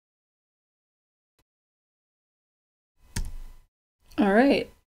All right,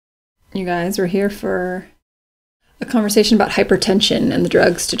 you guys, we're here for a conversation about hypertension and the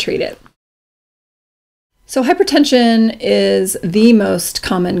drugs to treat it. So hypertension is the most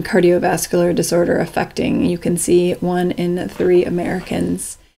common cardiovascular disorder affecting, you can see, 1 in 3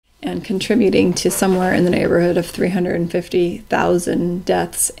 Americans and contributing to somewhere in the neighborhood of 350,000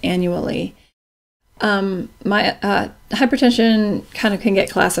 deaths annually. Hypertension kind of can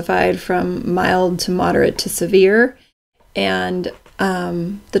get classified from mild to moderate to severe, and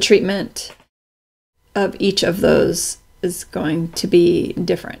the treatment of each of those is going to be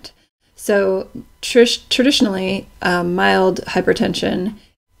different. So traditionally, mild hypertension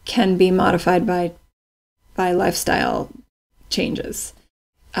can be modified by lifestyle changes,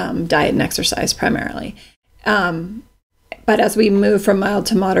 diet and exercise primarily. But as we move from mild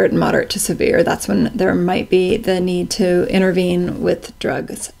to moderate and moderate to severe, that's when there might be the need to intervene with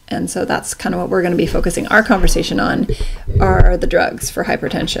drugs. And so that's kind of what we're going to be focusing our conversation on, are the drugs for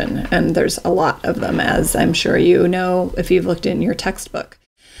hypertension. And there's a lot of them, as I'm sure you know if you've looked in your textbook.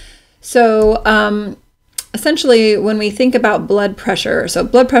 So essentially, when we think about blood pressure, so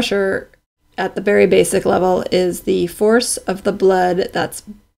blood pressure at the very basic level is the force of the blood that's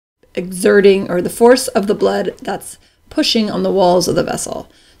exerting, or the force of the blood that's pushing on the walls of the vessel.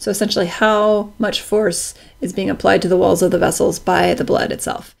 So essentially, how much force is being applied to the walls of the vessels by the blood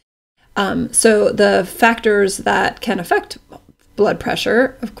itself. So the factors that can affect blood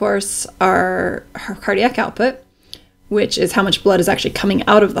pressure, of course, are cardiac output, which is how much blood is actually coming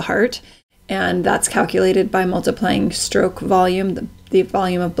out of the heart. And that's calculated by multiplying stroke volume, the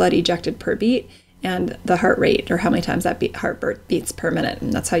volume of blood ejected per beat, and the heart rate, or how many times that heart beats per minute.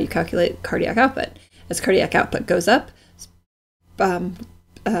 And that's how you calculate cardiac output. As cardiac output goes up,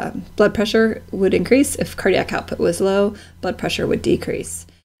 blood pressure would increase. If cardiac output was low, blood pressure would decrease.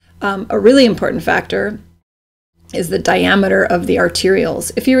 A really important factor is the diameter of the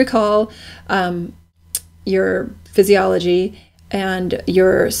arterioles. If you recall your physiology and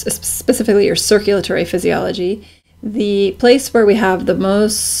specifically your circulatory physiology, the place where we have the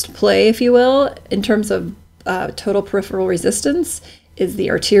most play, if you will, in terms of total peripheral resistance is the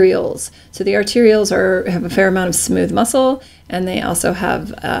arterioles. So the arterioles have a fair amount of smooth muscle, and they also have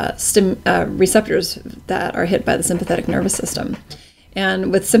receptors that are hit by the sympathetic nervous system.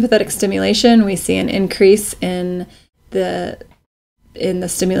 And with sympathetic stimulation, we see an increase in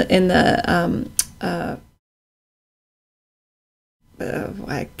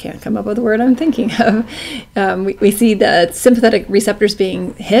I can't come up with the word I'm thinking of. We see the sympathetic receptors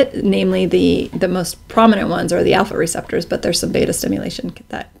being hit, namely the most prominent ones are the alpha receptors, but there's some beta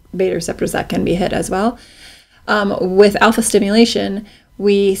receptors that can be hit as well. With alpha stimulation,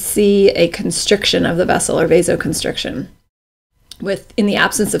 we see a constriction of the vessel, or vasoconstriction. In the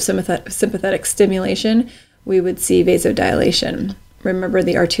absence of sympathetic stimulation, we would see vasodilation. Remember,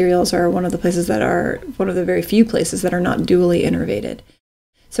 the arterioles are one of the very few places that are not dually innervated.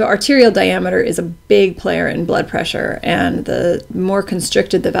 So arterial diameter is a big player in blood pressure, and the more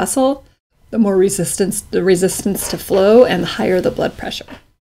constricted the vessel, the more resistance to flow, and the higher the blood pressure.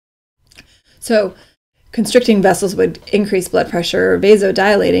 So constricting vessels would increase blood pressure.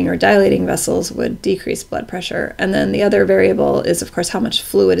 Vasodilating or dilating vessels would decrease blood pressure. And then the other variable is, of course, how much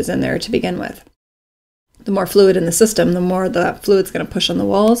fluid is in there to begin with. The more fluid in the system, the more the fluid's going to push on the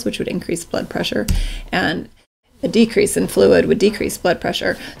walls, which would increase blood pressure. And a decrease in fluid would decrease blood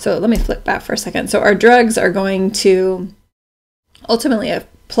pressure. So let me flip back for a second. So our drugs are going to ultimately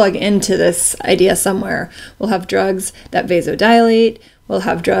plug into this idea somewhere. We'll have drugs that vasodilate. We'll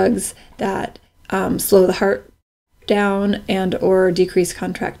have drugs that slow the heart down and or decrease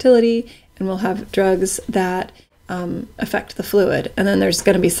contractility. And we'll have drugs that affect the fluid. And then there's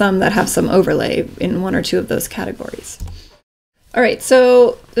going to be some that have some overlay in 1 or 2 of those categories. All right,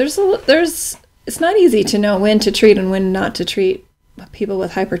 so it's not easy to know when to treat and when not to treat people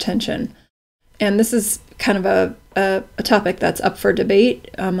with hypertension. And this is kind of a topic that's up for debate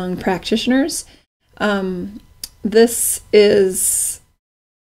among practitioners. This is,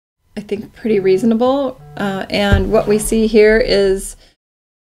 I think, pretty reasonable. And what we see here is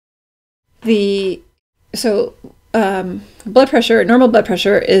blood pressure. Normal blood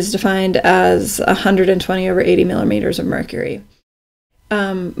pressure is defined as 120 over 80 millimeters of mercury.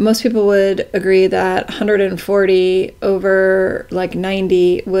 Most people would agree that 140 over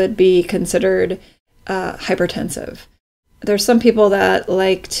 90 would be considered hypertensive. There's some people that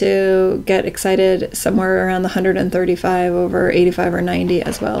like to get excited somewhere around the 135 over 85 or 90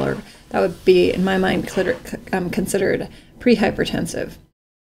 as well, or that would be, in my mind, considered pre-hypertensive.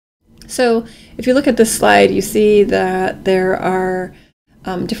 So if you look at this slide, you see that there are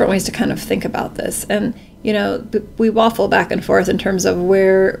different ways to kind of think about this. And, you know, we waffle back and forth in terms of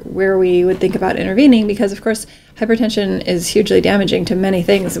where we would think about intervening, because of course hypertension is hugely damaging to many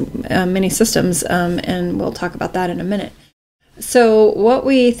things, many systems, and we'll talk about that in a minute. So what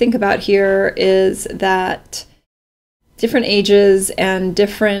we think about here is that different ages and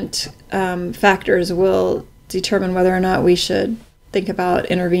different factors will determine whether or not we should think about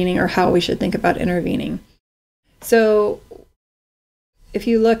intervening or how we should think about intervening. So if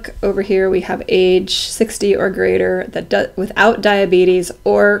you look over here, we have age 60 or greater that without diabetes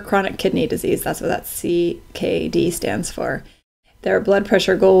or chronic kidney disease. That's what that CKD stands for. Their blood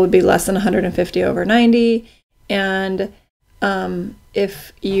pressure goal would be less than 150/90. And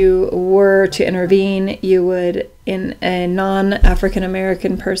if you were to intervene, you would, in a non-African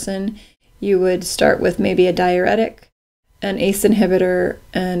American person, you would start with maybe a diuretic, an ACE inhibitor,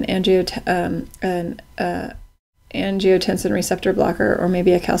 an angiotensin receptor blocker, or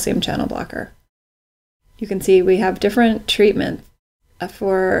maybe a calcium channel blocker. You can see we have different treatment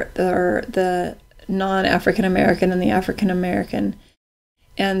for the non-African American and the African American,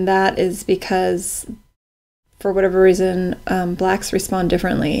 and that is because for whatever reason blacks respond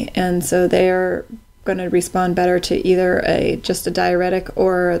differently, and so they're going to respond better to either just a diuretic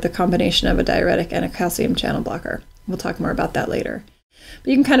or the combination of a diuretic and a calcium channel blocker. We'll talk more about that later. But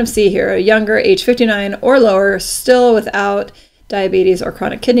you can kind of see here, a younger, age 59 or lower, still without diabetes or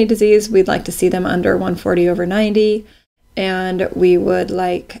chronic kidney disease, we'd like to see them under 140/90. And we would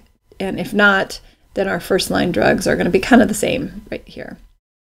like, and if not, then our first line drugs are going to be kind of the same right here.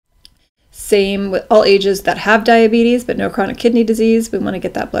 Same with all ages that have diabetes but no chronic kidney disease. We want to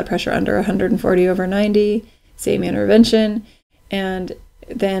get that blood pressure under 140/90, same intervention. And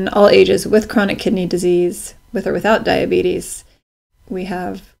then all ages with chronic kidney disease, with or without diabetes, we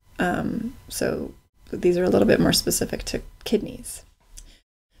have, so these are a little bit more specific to kidneys.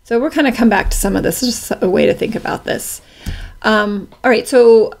 So we're kind of come back to some of this, it's just a way to think about this. All right,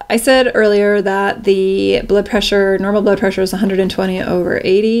 so I said earlier that the blood pressure, normal blood pressure is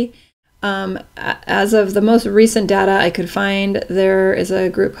 120/80. As of the most recent data I could find, there is a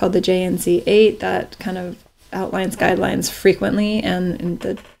group called the JNC8 that kind of outlines guidelines frequently, and in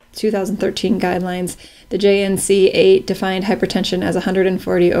the 2013 guidelines, the JNC8 defined hypertension as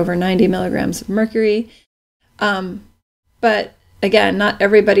 140/90 milligrams of mercury. But again, not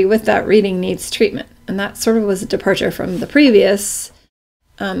everybody with that reading needs treatment. And that sort of was a departure from the previous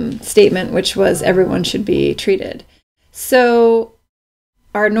statement, which was everyone should be treated. So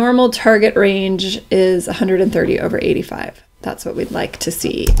our normal target range is 130/85. That's what we'd like to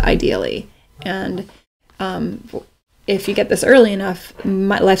see ideally. And if you get this early enough,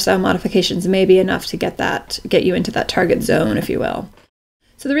 lifestyle modifications may be enough to get you into that target zone, if you will.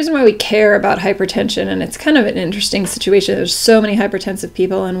 So the reason why we care about hypertension, and it's kind of an interesting situation, there's so many hypertensive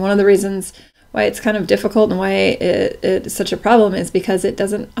people, and one of the reasons why it's kind of difficult and why it's such a problem is because it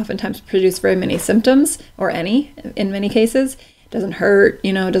doesn't oftentimes produce very many symptoms, or any, in many cases. It doesn't hurt,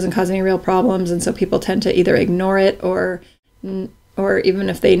 you know, it doesn't cause any real problems, and so people tend to either ignore it or even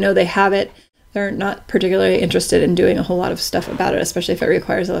if they know they have it, they're not particularly interested in doing a whole lot of stuff about it, especially if it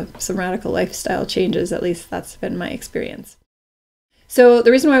requires some radical lifestyle changes. At least that's been my experience. So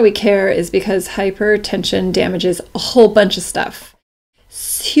the reason why we care is because hypertension damages a whole bunch of stuff.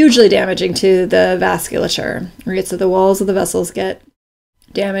 It's hugely damaging to the vasculature, right? So the walls of the vessels get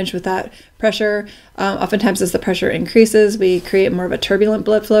damaged with that pressure. Oftentimes as the pressure increases, we create more of a turbulent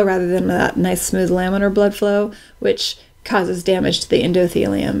blood flow rather than that nice smooth laminar blood flow, which causes damage to the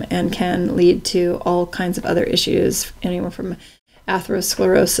endothelium and can lead to all kinds of other issues, anywhere from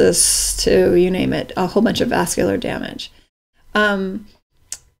atherosclerosis to, you name it, a whole bunch of vascular damage. When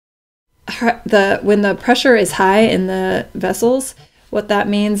the pressure is high in the vessels, what that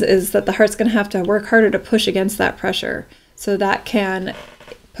means is that the heart's going to have to work harder to push against that pressure. So that can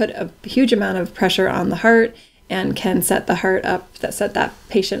put a huge amount of pressure on the heart and can set the heart up, set that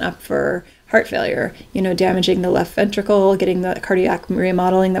patient up for heart failure, you know, damaging the left ventricle, getting the cardiac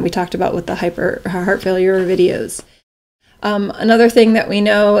remodeling that we talked about with the heart failure videos. Another thing that we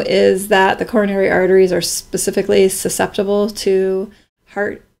know is that the coronary arteries are specifically susceptible to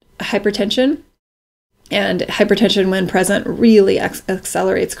heart hypertension, and hypertension when present really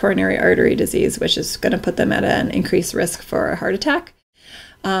accelerates coronary artery disease, which is going to put them at an increased risk for a heart attack.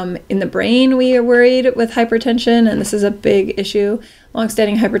 In the brain, we are worried with hypertension, and this is a big issue.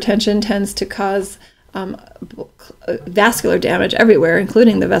 Longstanding hypertension tends to cause vascular damage everywhere,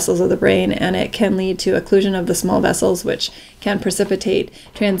 including the vessels of the brain, and it can lead to occlusion of the small vessels, which can precipitate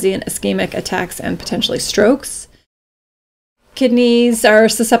transient ischemic attacks and potentially strokes. Kidneys are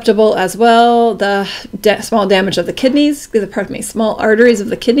susceptible as well. The small damage of the kidneys, small arteries of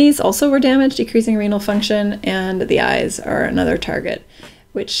the kidneys also were damaged, decreasing renal function, and the eyes are another target,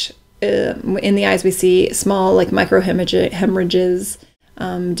 which in the eyes we see small like microhemorrhages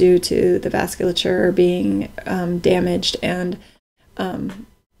due to the vasculature being damaged, and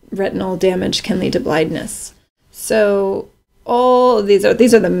retinal damage can lead to blindness. So all of these are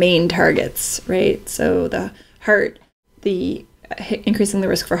the main targets, right? So the heart, increasing the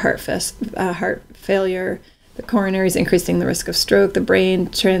risk for heart failure, the coronaries increasing the risk of stroke, the brain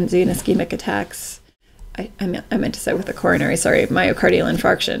transient ischemic attacks. I meant to say with the coronary, sorry, myocardial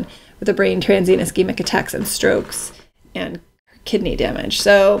infarction, with the brain transient ischemic attacks and strokes and kidney damage,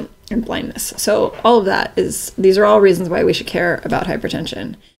 and blindness. So all of that these are all reasons why we should care about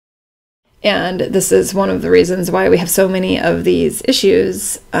hypertension. And this is one of the reasons why we have so many of these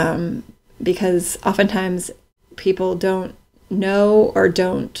issues, because oftentimes people don't know or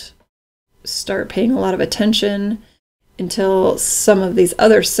don't start paying a lot of attention until some of these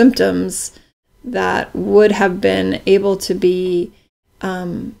other symptoms that would have been able to be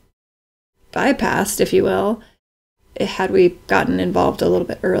bypassed, if you will, had we gotten involved a little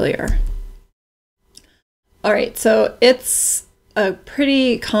bit earlier. All right, so it's a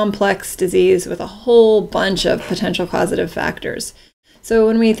pretty complex disease with a whole bunch of potential causative factors. So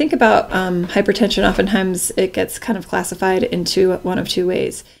when we think about hypertension, oftentimes it gets kind of classified into one of two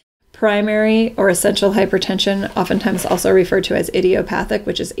ways. Primary or essential hypertension, oftentimes also referred to as idiopathic,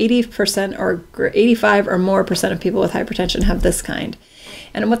 which is 80% or 85 or more percent of people with hypertension have this kind.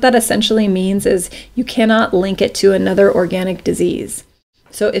 And what that essentially means is you cannot link it to another organic disease.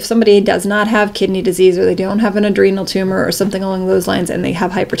 So if somebody does not have kidney disease, or they don't have an adrenal tumor or something along those lines, and they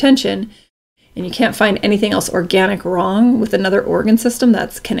have hypertension, and you can't find anything else organic wrong with another organ system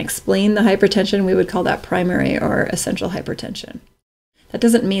that can explain the hypertension, we would call that primary or essential hypertension. That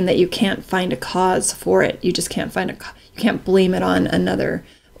doesn't mean that you can't find a cause for it. You just can't you can't blame it on another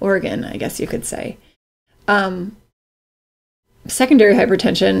organ, I guess you could say. Secondary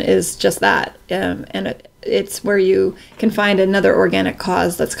hypertension is just that, and it's where you can find another organic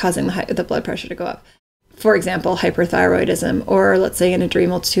cause that's causing the blood pressure to go up. For example, hyperthyroidism, or let's say an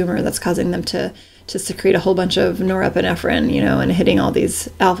adrenal tumor that's causing them to secrete a whole bunch of norepinephrine, and hitting all these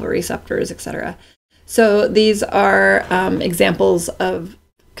alpha receptors, etc. So these are examples of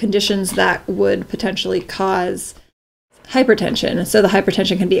conditions that would potentially cause hypertension. So the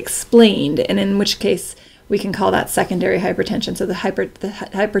hypertension can be explained, and in which case we can call that secondary hypertension. So the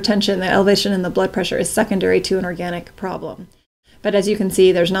hypertension, the elevation in the blood pressure, is secondary to an organic problem. But as you can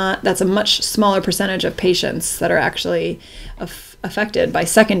see, that's a much smaller percentage of patients that are actually affected by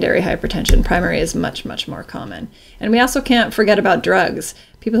secondary hypertension. Primary is much, much more common. And we also can't forget about drugs.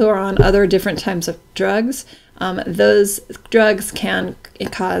 People who are on other different types of drugs, those drugs can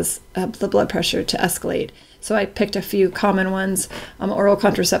cause the blood pressure to escalate. So I picked a few common ones. Oral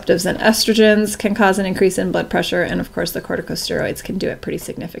contraceptives and estrogens can cause an increase in blood pressure, and of course the corticosteroids can do it pretty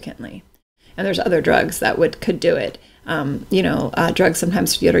significantly. And there's other drugs that could do it. Drugs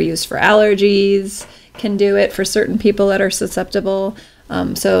sometimes that are used for allergies can do it for certain people that are susceptible.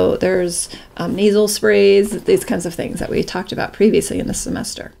 So there's nasal sprays, these kinds of things that we talked about previously in this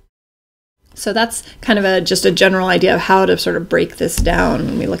semester. So that's kind of just a general idea of how to sort of break this down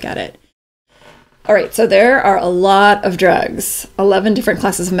when we look at it. All right, so there are a lot of drugs, 11 different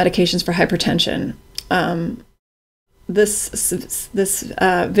classes of medications for hypertension. This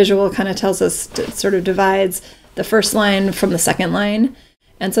visual kind of tells us, sort of divides the first line from the second line.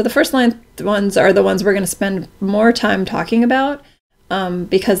 And so the first line ones are the ones we're going to spend more time talking about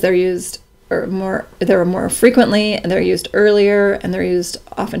because they're used more frequently, and they're used earlier, and they're used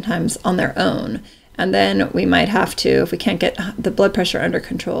oftentimes on their own. And then we might have to, if we can't get the blood pressure under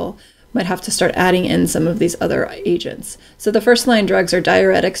control, might have to start adding in some of these other agents. So the first line drugs are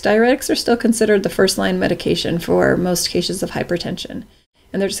diuretics. Diuretics are still considered the first line medication for most cases of hypertension.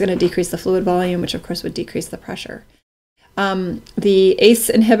 And they're just going to decrease the fluid volume, which of course would decrease the pressure. The ACE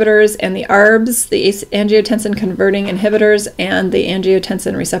inhibitors and the ARBs, the ACE angiotensin converting inhibitors and the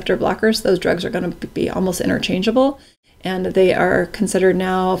angiotensin receptor blockers, those drugs are going to be almost interchangeable. And they are considered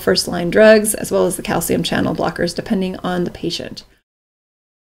now first line drugs, as well as the calcium channel blockers, depending on the patient.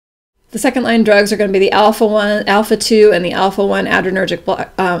 The second line drugs are going to be the alpha-1, alpha-2, and the alpha-1 adrenergic,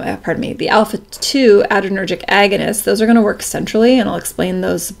 the alpha-2 adrenergic agonists. Those are going to work centrally, and I'll explain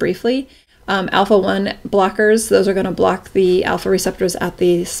those briefly. Alpha-1 blockers, those are going to block the alpha receptors at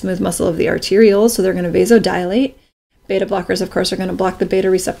the smooth muscle of the arterioles, so they're going to vasodilate. Beta blockers, of course, are going to block the beta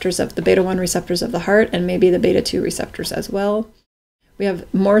receptors of the beta-1 receptors of the heart, and maybe the beta-2 receptors as well. We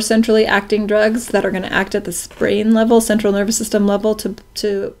have more centrally acting drugs that are going to act at the brain level, central nervous system level,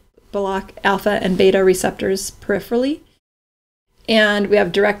 to block alpha and beta receptors peripherally. And we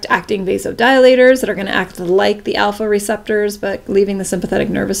have direct acting vasodilators that are going to act like the alpha receptors, but leaving the sympathetic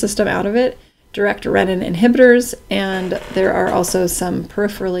nervous system out of it. Direct renin inhibitors, and there are also some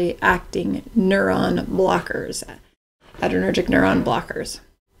peripherally acting neuron blockers, adrenergic neuron blockers.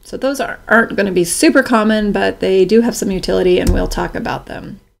 So those aren't going to be super common, but they do have some utility, and we'll talk about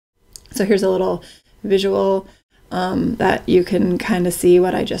them. So here's a little visual that you can kind of see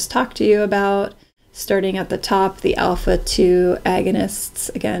what I just talked to you about. Starting at the top, the alpha-2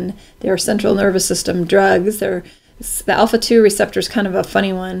 agonists. Again, they are central nervous system drugs. The alpha-2 receptor is kind of a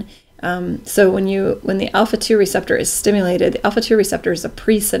funny one. So when the alpha-2 receptor is stimulated, the alpha-2 receptor is a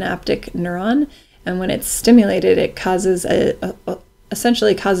presynaptic neuron, and when it's stimulated, it causes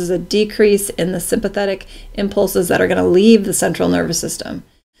essentially causes a decrease in the sympathetic impulses that are going to leave the central nervous system.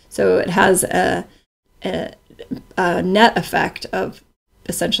 So it has a net effect of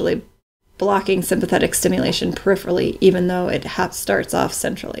essentially blocking sympathetic stimulation peripherally, even though it starts off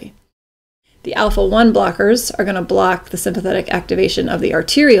centrally. The alpha-1 blockers are going to block the sympathetic activation of the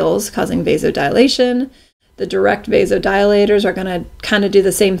arterioles, causing vasodilation. The direct vasodilators are going to kind of do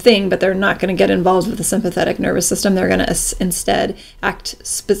the same thing, but they're not going to get involved with the sympathetic nervous system. They're going to instead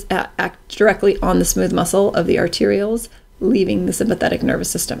act directly on the smooth muscle of the arterioles, leaving the sympathetic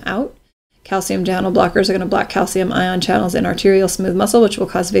nervous system out. Calcium channel blockers are going to block calcium ion channels in arterial smooth muscle, which will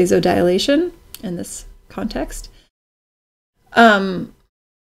cause vasodilation in this context.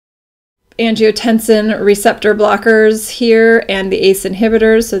 Angiotensin receptor blockers here and the ACE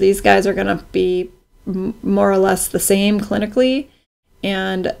inhibitors. So these guys are going to be more or less the same clinically,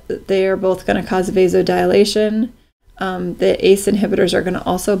 and they are both going to cause vasodilation. The ACE inhibitors are going to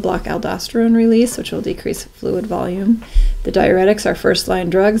also block aldosterone release, which will decrease fluid volume. The diuretics are first-line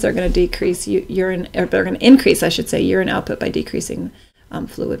drugs. They're going to decrease urine, or they're going to increase, I should say, urine output by decreasing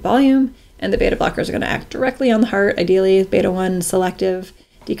fluid volume. And the beta blockers are going to act directly on the heart, ideally beta-1 selective,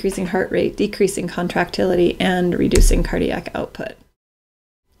 decreasing heart rate, decreasing contractility, and reducing cardiac output.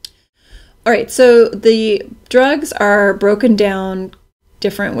 All right, so the drugs are broken down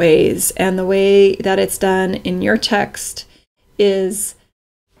different ways, and the way that it's done in your text is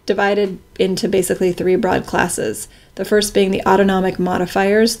divided into basically three broad classes. The first being the autonomic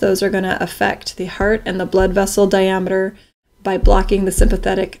modifiers. Those are going to affect the heart and the blood vessel diameter by blocking the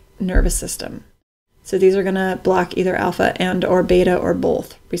sympathetic nervous system. So these are going to block either alpha and or beta or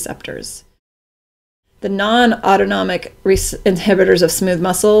both receptors. The non-autonomic inhibitors of smooth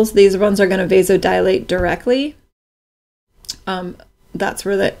muscles, these ones are going to vasodilate directly. That's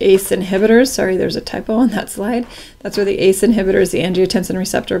where the ACE inhibitors, sorry, there's a typo on that slide. That's where the ACE inhibitors, the angiotensin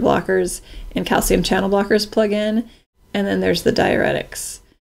receptor blockers, and calcium channel blockers plug in. And then there's the diuretics.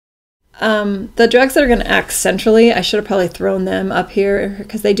 The drugs that are going to act centrally, I should have probably thrown them up here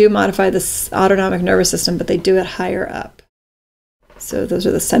because they do modify the autonomic nervous system, but they do it higher up. So those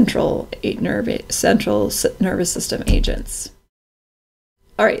are the central nervous system agents.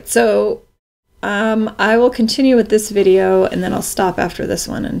 All right, so I will continue with this video and then I'll stop after this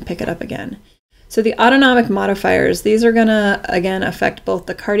one and pick it up again. So the autonomic modifiers, these are going to, again, affect both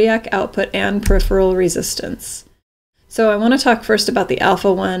the cardiac output and peripheral resistance. So I want to talk first about the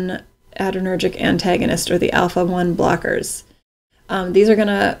alpha-1 adrenergic antagonist, or the alpha-1 blockers. These are going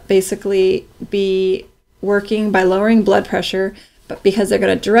to basically be working by lowering blood pressure, but because they're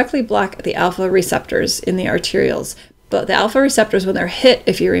going to directly block the alpha receptors in the arterioles. But the alpha receptors, when they're hit,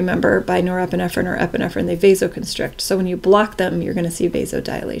 if you remember, by norepinephrine or epinephrine, they vasoconstrict. So when you block them, you're going to see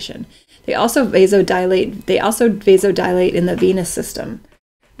vasodilation. They also vasodilate in the venous system,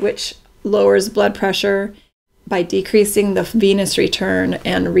 which lowers blood pressure by decreasing the venous return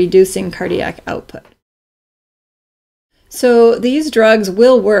and reducing cardiac output. So these drugs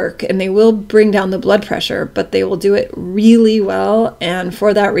will work and they will bring down the blood pressure, but they will do it really well, and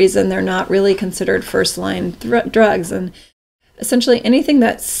for that reason they're not really considered first-line drugs. And essentially anything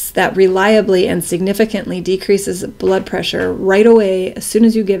that reliably and significantly decreases blood pressure right away as soon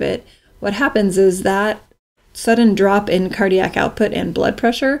as you give it, what happens is that sudden drop in cardiac output and blood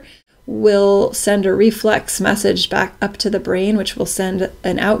pressure will send a reflex message back up to the brain, which will send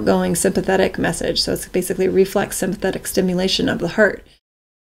an outgoing sympathetic message. So it's basically reflex sympathetic stimulation of the heart,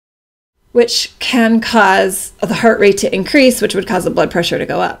 which can cause the heart rate to increase, which would cause the blood pressure to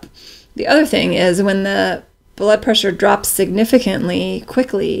go up. The other thing is when the blood pressure drops significantly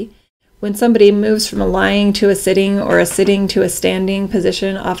quickly, when somebody moves from a lying to a sitting or a sitting to a standing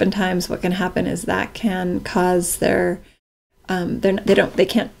position, oftentimes what can happen is that can cause their they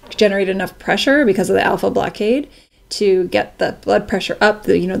can't generate enough pressure because of the alpha blockade, to get the blood pressure up.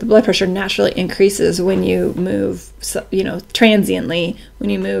 The blood pressure naturally increases when you move, transiently, when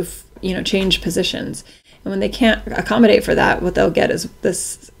you move, change positions. And when they can't accommodate for that, what they'll get is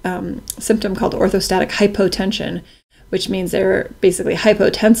this symptom called orthostatic hypotension, which means they're basically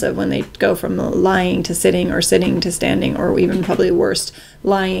hypotensive when they go from lying to sitting, or sitting to standing, or even probably worse,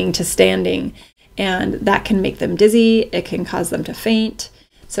 lying to standing. And that can make them dizzy. It can cause them to faint.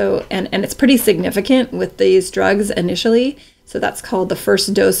 So, and it's pretty significant with these drugs initially. So that's called the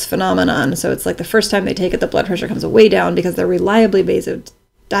first dose phenomenon. So it's like the first time they take it, the blood pressure comes way down because they're reliably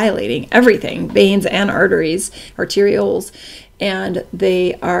vasodilating everything, veins and arteries, arterioles, and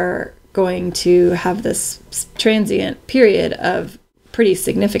they are going to have this transient period of pretty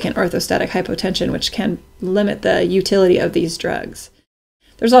significant orthostatic hypotension, which can limit the utility of these drugs.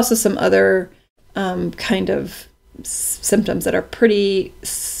 There's also some other kind of symptoms that are pretty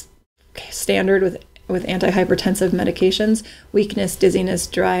standard with antihypertensive medications: weakness, dizziness,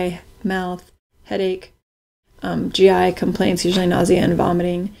 dry mouth, headache, GI complaints, usually nausea and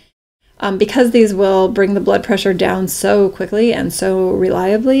vomiting. Because these will bring the blood pressure down so quickly and so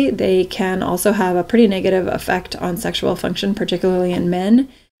reliably, they can also have a pretty negative effect on sexual function, particularly in men.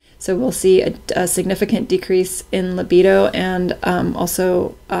 So we'll see a significant decrease in libido and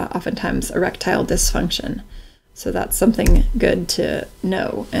also oftentimes erectile dysfunction. So that's something good to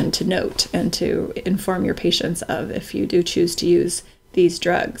know and to note and to inform your patients of if you do choose to use these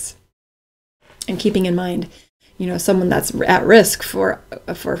drugs. And keeping in mind, someone that's at risk for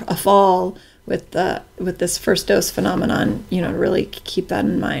a fall with this first dose phenomenon, really keep that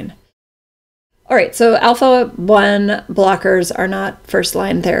in mind. All right, so alpha-1 blockers are not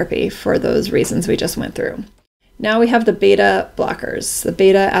first-line therapy for those reasons we just went through. Now we have the beta blockers, the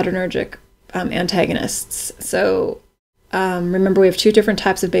beta adrenergic antagonists. So remember, we have two different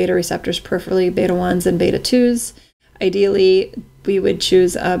types of beta receptors, peripherally beta 1s and beta 2s. Ideally, we would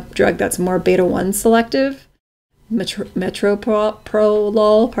choose a drug that's more beta 1 selective. Metoprolol,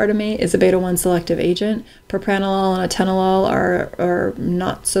 is a beta 1 selective agent. Propranolol and atenolol are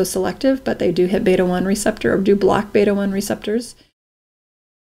not so selective, but they do hit beta 1 receptor, or do block beta 1 receptors.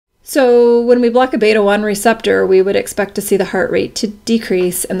 So when we block a beta 1 receptor, we would expect to see the heart rate to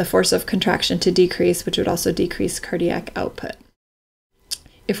decrease and the force of contraction to decrease, which would also decrease cardiac output.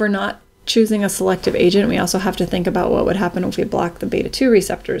 If we're not choosing a selective agent, we also have to think about what would happen if we block the beta 2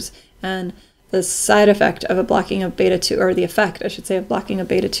 receptors. And the side effect of a blocking of beta 2, or the effect, I should say, of blocking a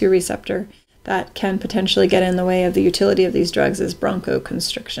beta 2 receptor that can potentially get in the way of the utility of these drugs is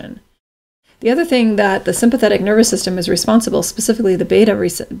bronchoconstriction. The other thing that the sympathetic nervous system is responsible, specifically the beta,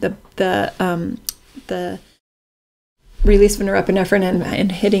 the release of norepinephrine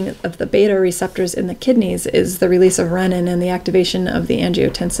and hitting of the beta receptors in the kidneys, is the release of renin and the activation of the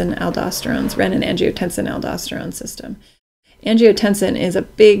angiotensin-aldosterones, renin-angiotensin-aldosterone system. Angiotensin is a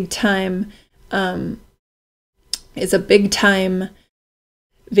big time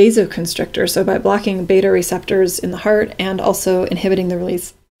vasoconstrictor. So by blocking beta receptors in the heart and also inhibiting the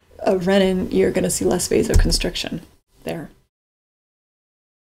release of renin, you're going to see less vasoconstriction there.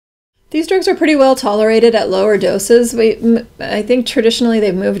 These drugs are pretty well tolerated at lower doses. I think traditionally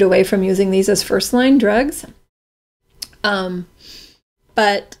they've moved away from using these as first-line drugs.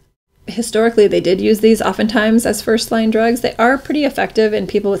 But historically, they did use these oftentimes as first-line drugs. They are pretty effective in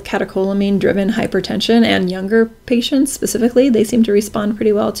people with catecholamine-driven hypertension, and younger patients specifically. They seem to respond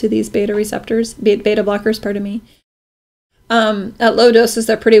pretty well to these beta blockers, pardon me. At low doses,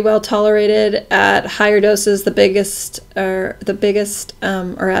 they're pretty well tolerated. At higher doses, the biggest are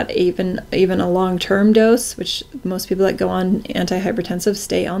at even a long-term dose, which most people that go on antihypertensives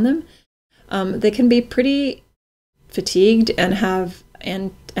stay on them. They can be pretty fatigued and have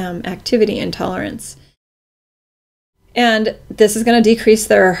activity intolerance. And this is going to decrease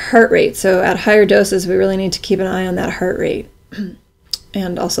their heart rate. So at higher doses, we really need to keep an eye on that heart rate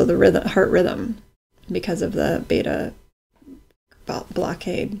and also the heart rhythm because of the beta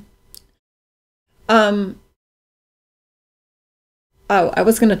blockade. I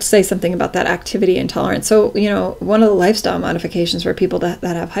was going to say something about that activity intolerance. So, one of the lifestyle modifications for people that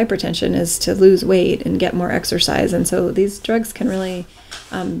have hypertension is to lose weight and get more exercise. And so these drugs can really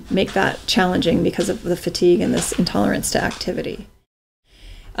make that challenging because of the fatigue and this intolerance to activity.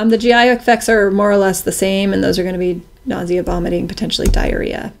 The GI effects are more or less the same, and those are going to be nausea, vomiting, potentially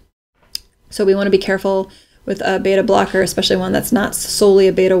diarrhea. So we want to be careful with a beta blocker, especially one that's not solely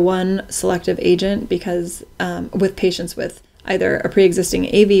a beta 1 selective agent, because with patients with either a pre-existing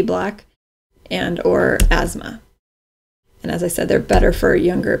AV block and or asthma. And as I said, they're better for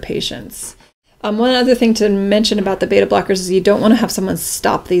younger patients. One other thing to mention about the beta blockers is you don't want to have someone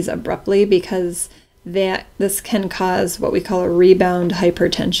stop these abruptly, because that this can cause what we call a rebound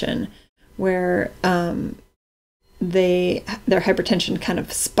hypertension, where their hypertension kind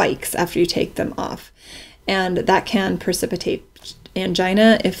of spikes after you take them off. And that can precipitate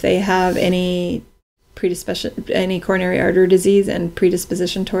angina if they have any coronary artery disease and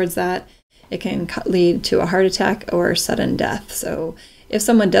predisposition towards that. It can lead to a heart attack or sudden death. So if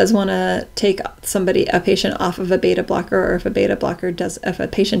someone does want to take a patient off of a beta blocker, or if a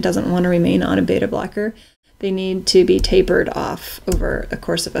patient doesn't want to remain on a beta blocker, they need to be tapered off over a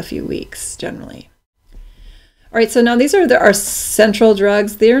course of a few weeks generally. All right, so now these are our central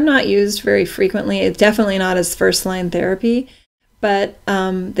drugs. They're not used very frequently. It's definitely not as first-line therapy, but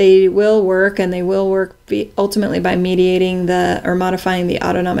they will work, and they will work ultimately by mediating or modifying the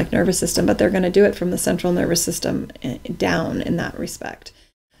autonomic nervous system, but they're going to do it from the central nervous system down in that respect.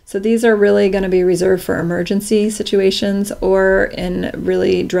 So these are really going to be reserved for emergency situations or in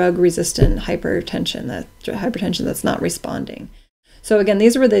really drug-resistant hypertension, hypertension that's not responding. So again,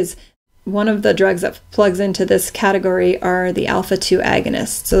 one of the drugs that plugs into this category are the alpha-2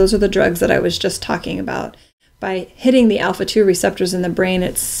 agonists. So those are the drugs that I was just talking about. By hitting the alpha-2 receptors in the brain,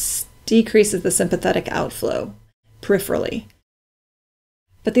 it decreases the sympathetic outflow peripherally.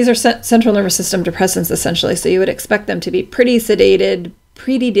 But these are central nervous system depressants, essentially, so you would expect them to be pretty sedated,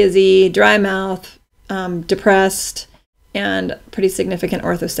 pretty dizzy, dry mouth, depressed, and pretty significant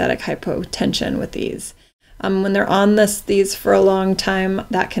orthostatic hypotension with these. When they're on these for a long time,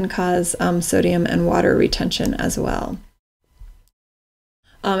 that can cause sodium and water retention as well.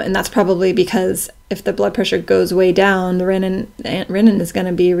 And that's probably because if the blood pressure goes way down, the renin is going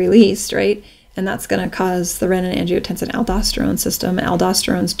to be released, right? And that's going to cause the renin-angiotensin-aldosterone system.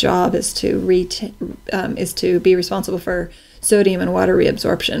 Aldosterone's job is to be responsible for sodium and water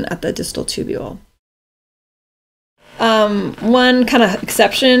reabsorption at the distal tubule. One kind of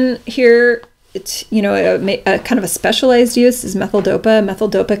exception here, it's a kind of a specialized use is methyl-dopa.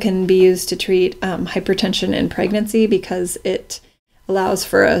 Methyl-dopa can be used to treat hypertension in pregnancy because it allows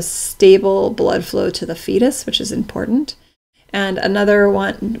for a stable blood flow to the fetus, which is important. And another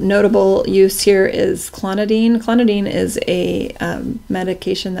notable use here is clonidine. Clonidine is a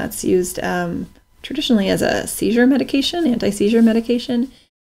medication that's used traditionally as a seizure medication, anti-seizure medication.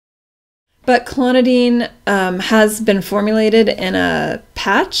 But clonidine has been formulated in a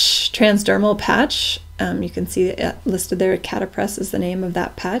patch, transdermal patch. You can see it listed there. Catapress is the name of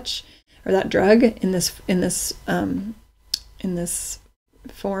that patch or that drug in this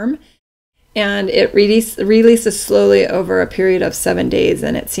form, and it releases slowly over a period of 7 days,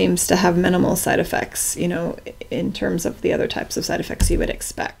 and it seems to have minimal side effects, in terms of the other types of side effects you would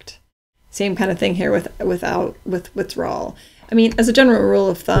expect. Same kind of thing here with withdrawal. I mean, as a general rule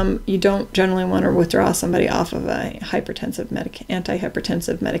of thumb, you don't generally want to withdraw somebody off of a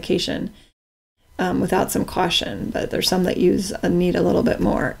antihypertensive medication without some caution, but there's some that need a little bit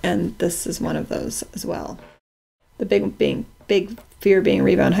more, and this is one of those as well. The big fear being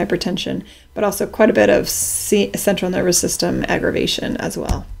rebound hypertension, but also quite a bit of central nervous system aggravation as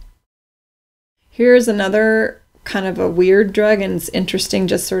well. Here's another kind of a weird drug, and it's interesting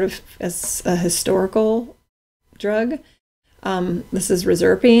just sort of as a historical drug. This is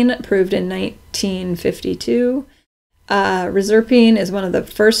reserpine, approved in 1952. Reserpine is one of the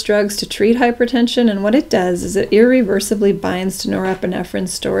first drugs to treat hypertension, and what it does is it irreversibly binds to norepinephrine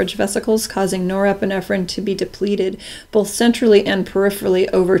storage vesicles, causing norepinephrine to be depleted both centrally and peripherally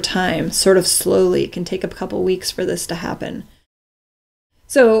over time, sort of slowly. It can take a couple weeks for this to happen.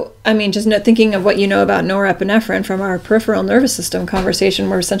 So, I mean, just thinking of what you know about norepinephrine from our peripheral nervous system conversation,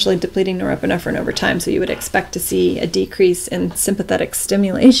 we're essentially depleting norepinephrine over time, so you would expect to see a decrease in sympathetic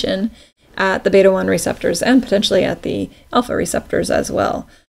stimulation at the beta-1 receptors and potentially at the alpha receptors as well.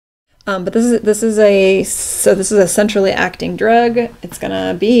 But this is a centrally acting drug. It's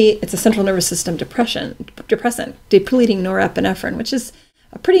a central nervous system depressant, depleting norepinephrine, which is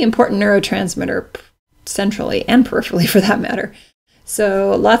a pretty important neurotransmitter centrally and peripherally for that matter.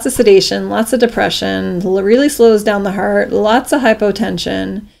 So lots of sedation, lots of depression, really slows down the heart, lots of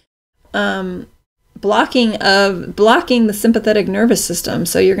hypotension. Blocking the sympathetic nervous system.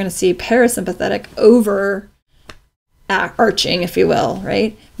 So you're going to see parasympathetic overarching, if you will,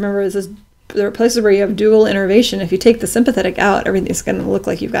 right? Remember, there are places where you have dual innervation. If you take the sympathetic out, everything's going to look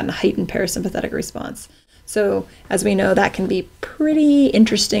like you've gotten a heightened parasympathetic response. So as we know, that can be pretty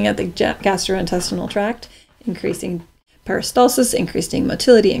interesting at the gastrointestinal tract, increasing peristalsis, increasing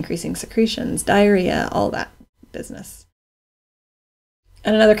motility, increasing secretions, diarrhea, all that business.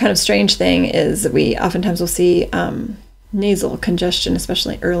 And another kind of strange thing is that we oftentimes will see nasal congestion,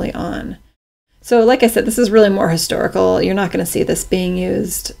 especially early on. So like I said, this is really more historical. You're not going to see this being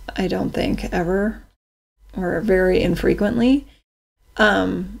used, I don't think, ever or very infrequently.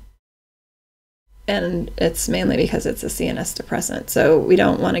 And it's mainly because it's a CNS depressant. So we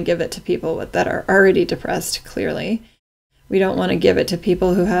don't want to give it to people that are already depressed, clearly. We don't want to give it to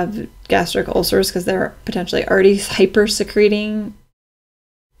people who have gastric ulcers because they're potentially already hyper-secreting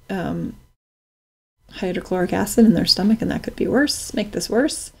hydrochloric acid in their stomach, and that could be worse, make this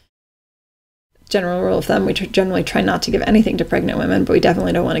worse. General rule of thumb, we generally try not to give anything to pregnant women, but we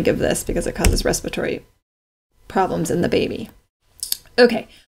definitely don't want to give this because it causes respiratory problems in the baby. Okay,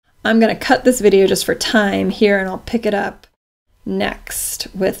 I'm going to cut this video just for time here, and I'll pick it up next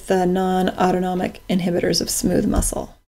with the non-autonomic inhibitors of smooth muscle.